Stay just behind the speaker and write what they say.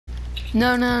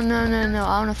No, no, no, no, no.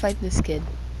 I want to fight this kid.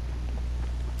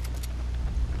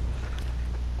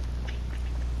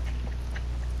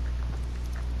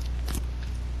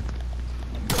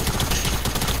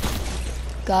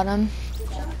 Got him.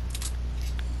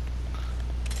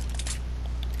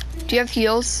 Do you have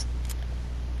heals?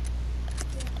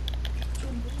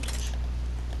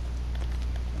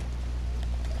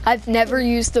 I've never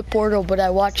used the portal, but I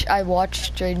watch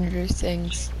Stranger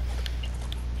Things.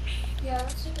 Yeah,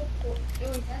 that's a good point.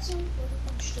 Oh, wait, that's a good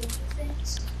from Stranger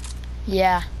Things.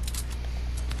 Yeah.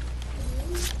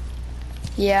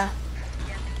 Yeah.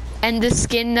 And the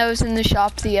skin that was in the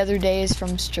shop the other day is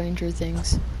from Stranger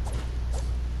Things.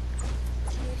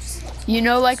 You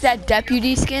know, like that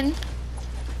deputy skin?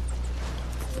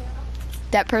 Yeah.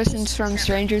 That person's from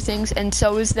Stranger Things, and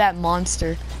so is that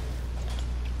monster.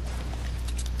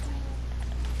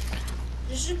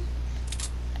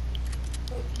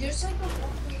 There's like a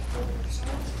walkway over. So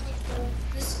I'm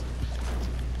like this.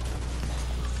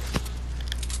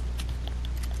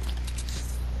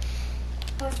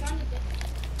 Oh, I found a bit.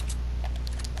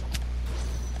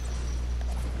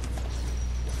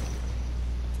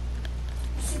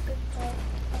 It's a good call.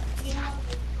 You know how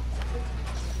big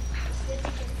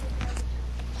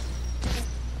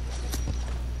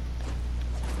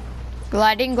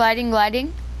Gliding, gliding,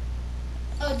 gliding.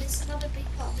 Oh, this is another big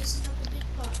pot. This is another big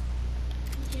pot.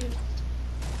 Here.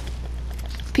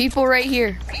 People right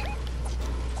here. Okay,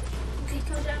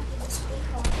 come down to this big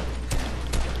pot.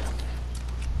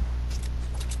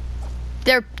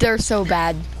 They're so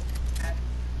bad.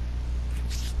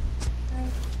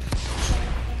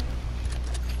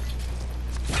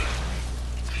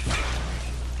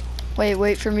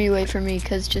 Wait for me,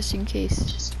 cause just in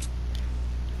case.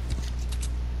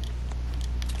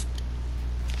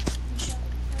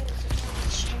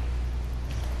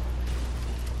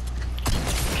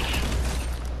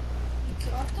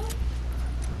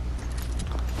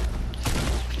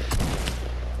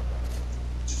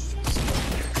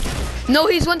 No,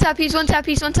 he's one tap, he's one tap.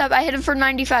 I hit him for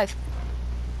 95.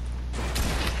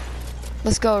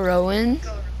 Let's go, Rowan.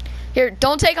 Here,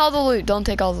 don't take all the loot,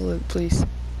 please.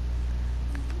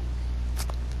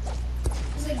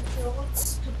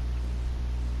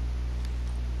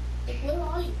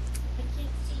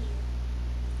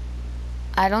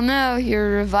 I don't know,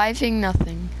 you're reviving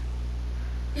nothing.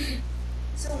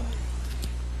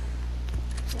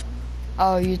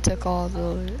 Oh, you took all the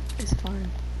loot, it's fine.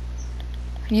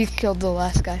 You killed the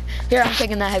last guy. Here, I'm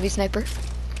taking that heavy sniper.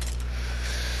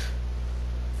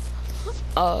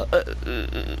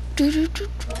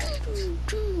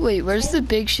 Wait, where's the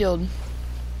big shield?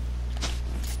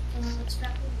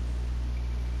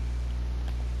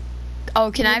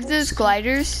 Oh, can I have those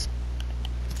gliders?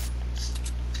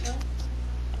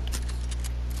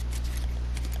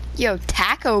 Yo,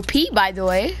 tack OP, by the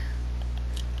way.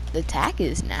 The tack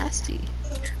is nasty.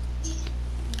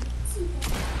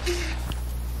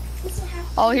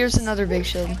 Oh, here's another big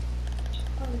shield.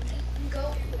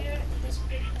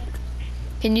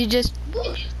 Can you just...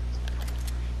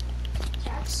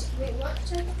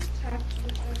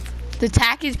 The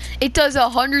tack is... It does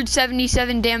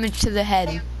 177 damage to the head.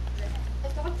 I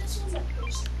thought this was a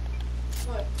person.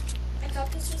 What? I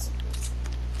thought this was a person.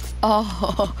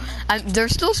 Oh, they're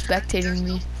still spectating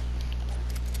me.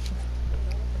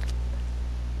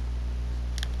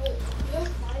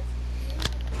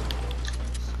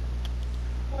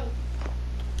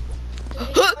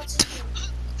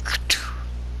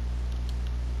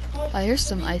 Oh, here's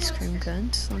some ice cream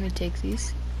guns. Let me take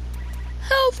these.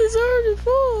 Health is already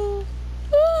full.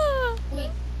 Ah.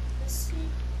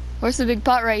 Where's the big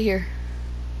pot? Right here.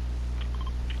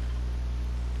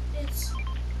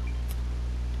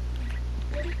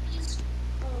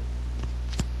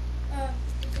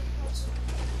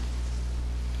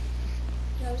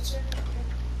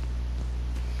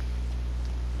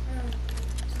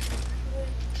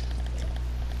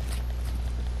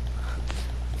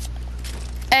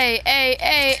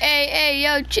 Hey,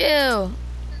 yo, chill.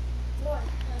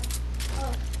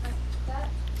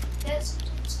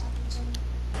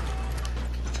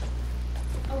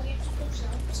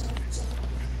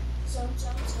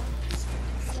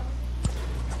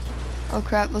 Oh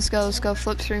crap, let's go,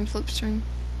 flip stream.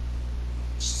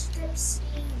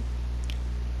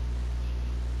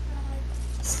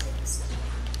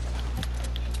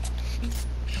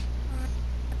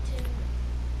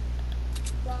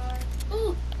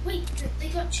 Oh, wait, they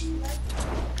got two right.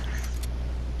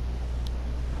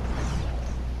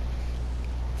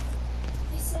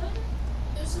 They said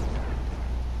there's a...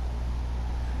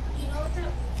 You know what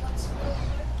that reflex over there?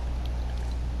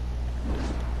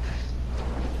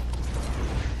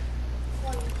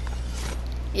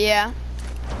 Yeah. You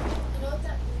know what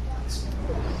that Roblox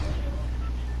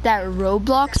That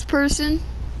Roblox person?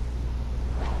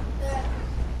 that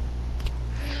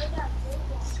you know that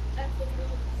Roblox that video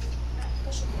that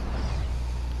push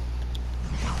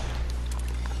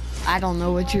I don't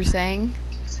know what you're saying.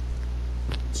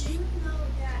 Do you know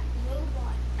that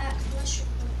robot at Pleasure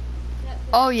Point?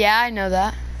 Oh yeah, I know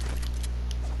that.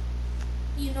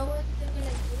 You know what they're gonna do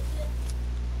with it?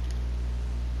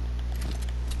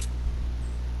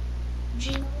 Do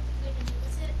you know what they're gonna do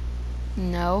with it?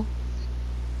 No.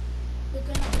 They're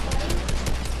gonna buy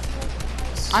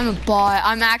it. I'm a bot.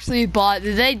 I'm actually a bot.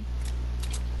 Did they?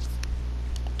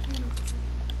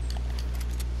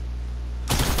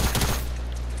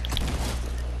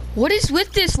 What is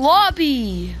with this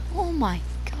lobby? Oh my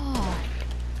god.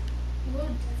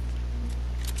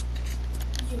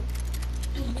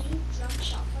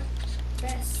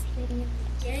 Best thing in the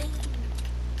game.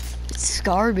 It's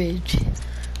garbage.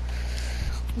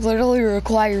 Literally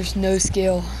requires no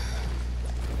skill.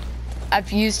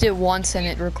 I've used it once and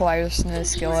it requires no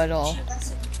skill at all.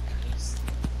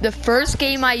 The first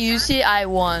game I used it, I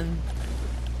won.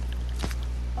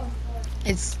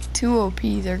 It's too OP.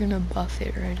 They're gonna buff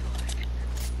it right away.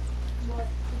 What?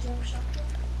 The jump shotgun?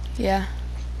 Yeah.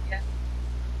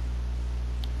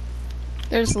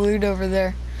 There's loot over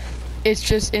there. It's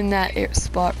just in that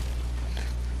spot.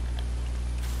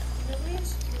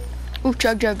 Ooh,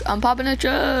 chug. I'm popping a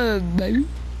chug, baby.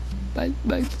 Baby.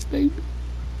 Let's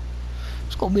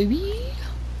go, baby.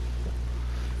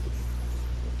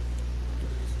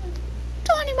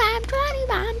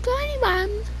 20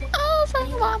 bomb. Oh,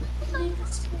 20 bomb.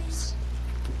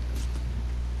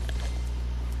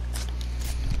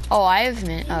 Oh, I have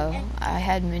I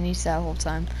had minis that whole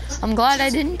time. I'm glad I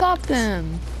didn't pop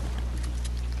them.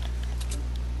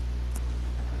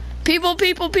 People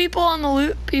on the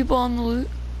loot. People on the loot.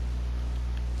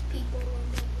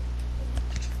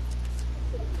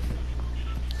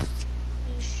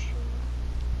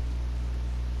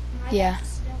 Yeah.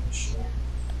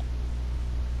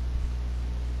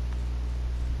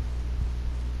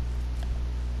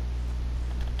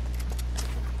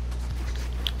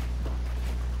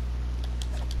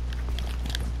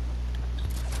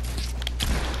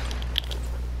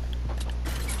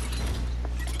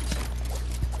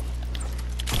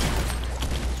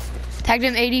 Tagged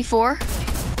him 84.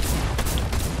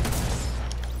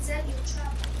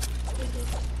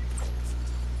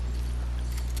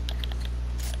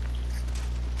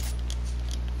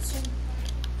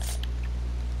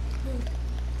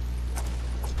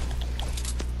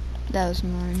 That was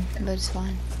mine, but it's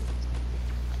fine.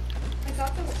 I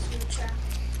thought that was your trap.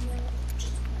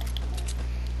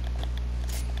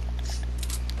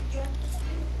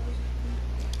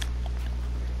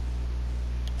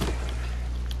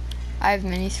 I have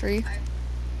minis for you.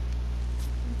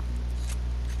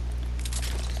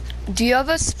 Do you have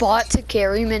a spot to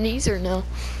carry minis or no?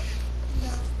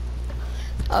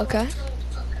 No. Okay.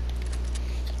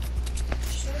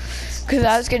 Because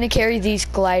I was going to carry these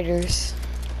gliders.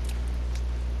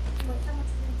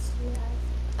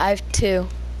 I have 2.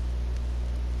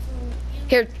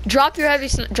 Here, drop your heavy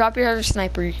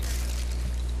sniper.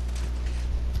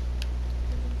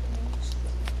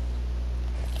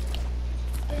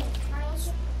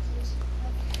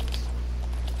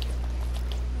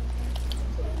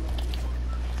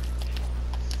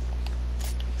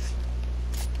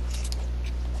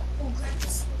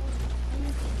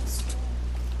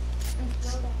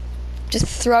 Just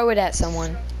throw it at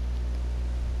someone.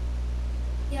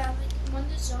 Yeah, like when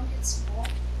the zone gets small,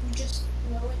 you just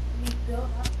throw it, you build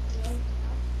up, throw it down,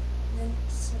 and then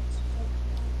throw it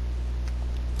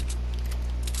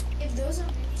down. If those are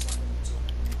really something to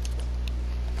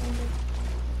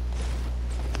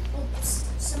oh,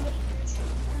 somebody here.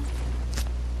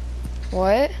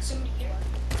 What? Somebody here.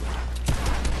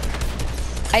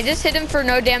 I just hit him for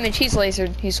no damage. He's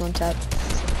lasered. He's 1 tap.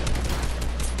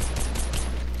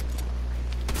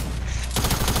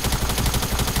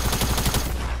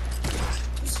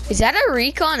 Is that a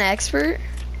recon expert?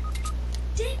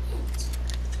 Dang it.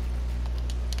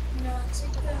 No, it's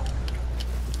like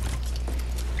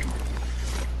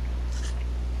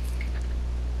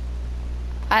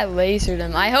I lasered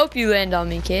him. I hope you land on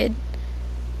me, kid.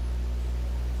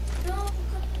 no, come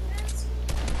against me.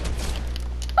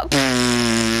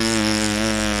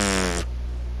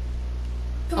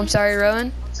 I'm sorry,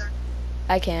 Rowan.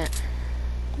 I can't.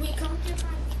 Wait, come get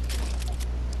my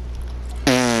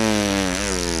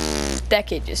That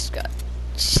kid just got.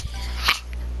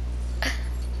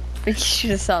 You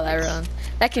should have saw that run.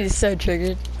 That kid is so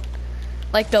triggered.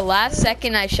 Like the last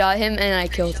second I shot him and I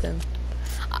killed him.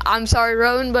 I'm sorry,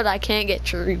 Rowan, but I can't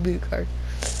get your reboot card.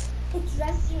 It's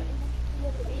right there in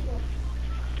the table.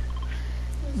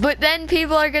 But then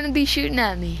people are gonna be shooting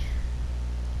at me.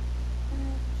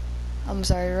 I'm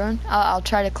sorry, Rowan. I'll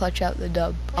try to clutch out the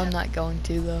dub. I'm not going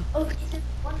to though. Oh, is it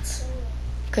one solo?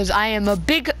 Cause I am a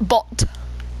big bot.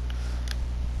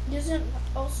 There's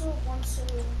also one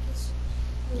solo.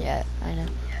 Yeah, I know.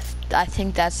 I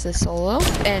think that's the solo,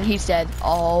 and he's dead.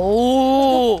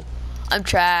 Oh, I'm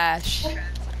trash.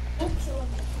 Don't kill him.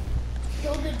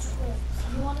 Kill the druids.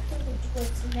 You want to kill the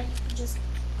druids, and then you can just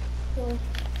kill him.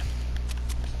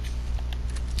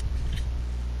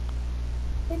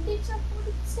 It takes up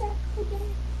 40% per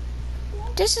game.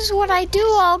 This is what I do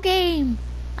all game.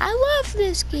 I love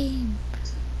this game.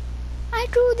 I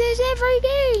do this every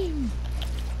game.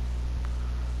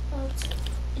 Oh,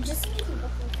 it just needs to look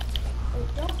like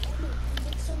it. Don't kill it. It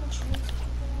makes so much noise.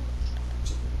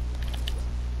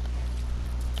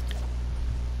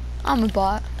 I'm a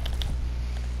bot.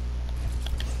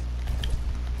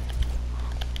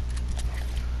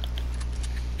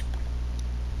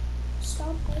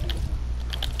 Stop holding it.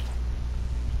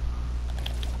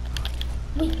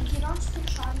 Wait, get onto the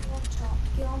triangle on top.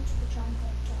 Get onto the triangle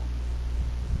on top.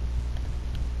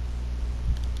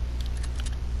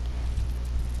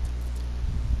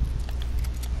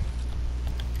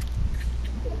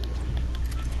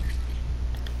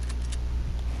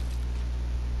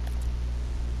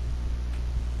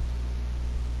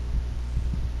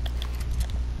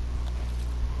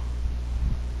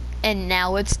 And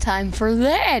now it's time for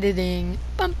the editing.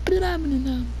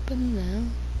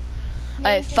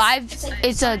 Alright, five.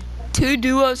 It's a 2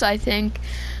 duos, I think.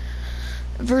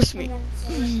 Versus me.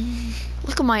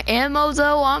 Look at my ammo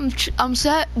though. I'm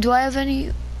set. Do I have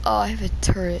any? Oh, I have a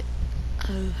turret.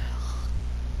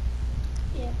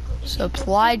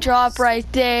 Supply drop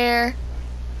right there.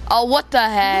 Oh, what the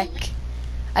heck?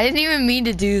 I didn't even mean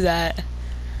to do that.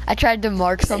 I tried to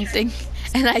mark something,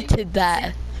 and I did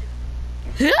that.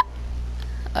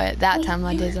 Alright, that time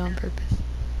I did it on purpose.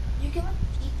 You can like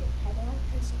keep your head on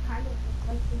because you kind of look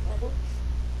like the metal.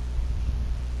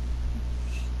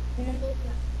 And then look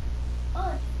like,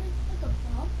 oh, it's like a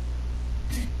bomb.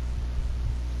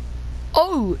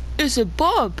 Oh, it's a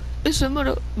bump. It's a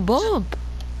mother bump.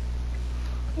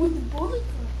 With the bullet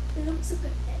gun, it looks like a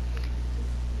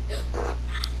head.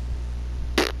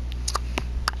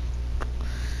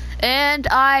 And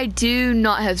I do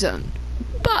not have zone.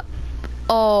 But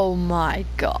oh my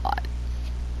god.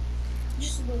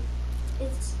 Just look.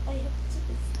 It's I have to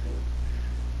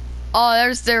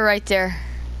Oh, they're right there.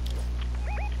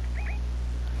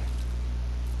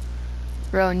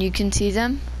 Rowan, you can see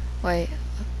them? Wait.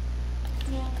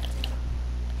 yeah.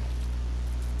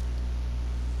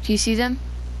 Do you see them?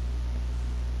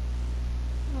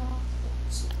 No.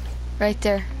 Right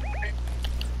there.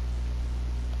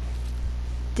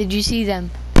 Did you see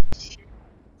them?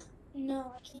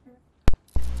 No, I can't.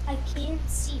 I can't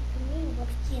see blue, but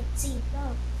I can't see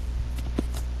them.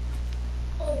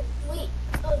 Oh, wait.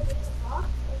 Oh, there's a rock?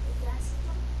 Oh, the gas is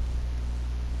on?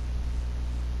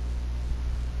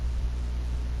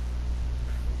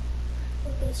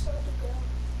 Okay, it's where to go.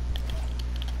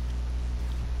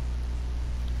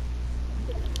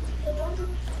 Hey, don't do it.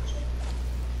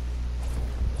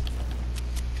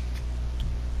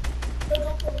 No,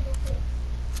 don't go, don't go.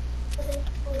 Okay,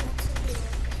 oh, that's a good one.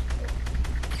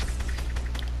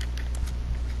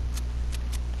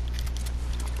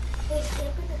 Wait,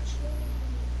 they're gonna tree.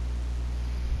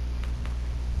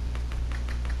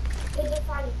 Wait, they're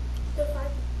fighting. They're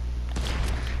fighting.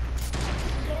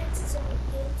 Get into zone.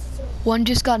 Get into zone. One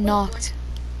just got knocked.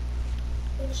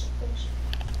 Finish it, finish it.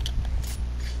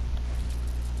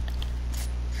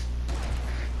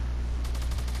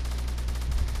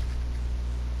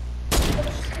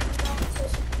 Finish it.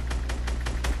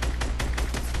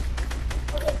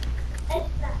 Okay,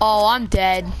 edit that. Oh, I'm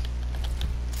dead.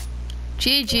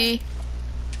 GG.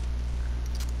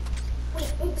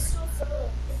 Wait, it's still solo.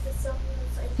 Is the someone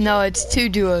like No, it's 2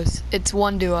 duos. It's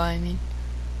 1 duo, I mean.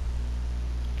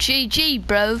 GG,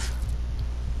 bro.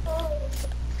 Oh.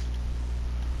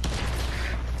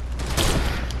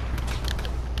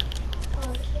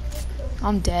 Oh,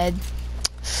 I'm dead.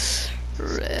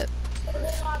 Rip.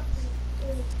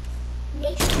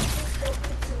 make sure you just go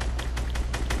into it.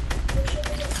 Make sure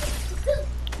you just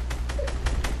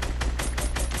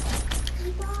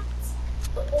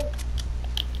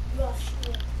rush.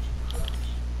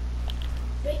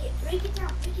 Break it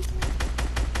down, break it down.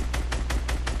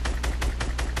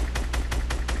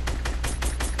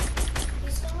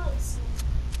 He's gonna like see.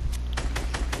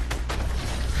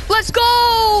 Let's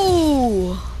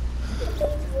go!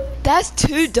 That's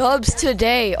 2 dubs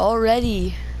today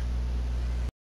already.